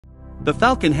The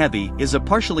Falcon Heavy is a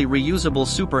partially reusable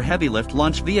super heavy-lift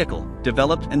launch vehicle,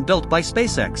 developed and built by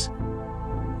SpaceX.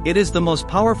 It is the most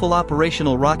powerful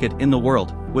operational rocket in the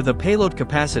world, with a payload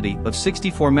capacity of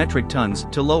 64 metric tons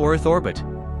to low Earth orbit.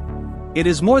 It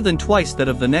is more than twice that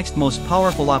of the next most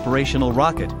powerful operational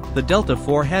rocket, the Delta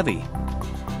IV Heavy.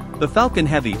 The Falcon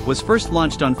Heavy was first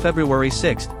launched on February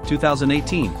 6,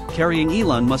 2018, carrying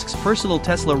Elon Musk's personal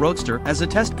Tesla Roadster as a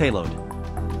test payload.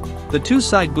 The two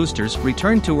side boosters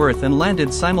returned to Earth and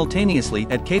landed simultaneously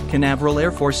at Cape Canaveral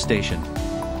Air Force Station.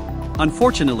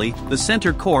 Unfortunately, the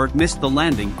center core missed the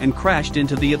landing and crashed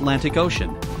into the Atlantic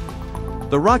Ocean.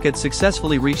 The rocket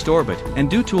successfully reached orbit, and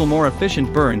due to a more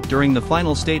efficient burn during the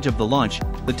final stage of the launch,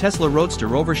 the Tesla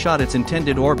Roadster overshot its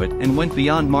intended orbit and went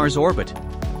beyond Mars orbit.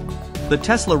 The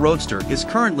Tesla Roadster is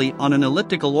currently on an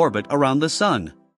elliptical orbit around the Sun.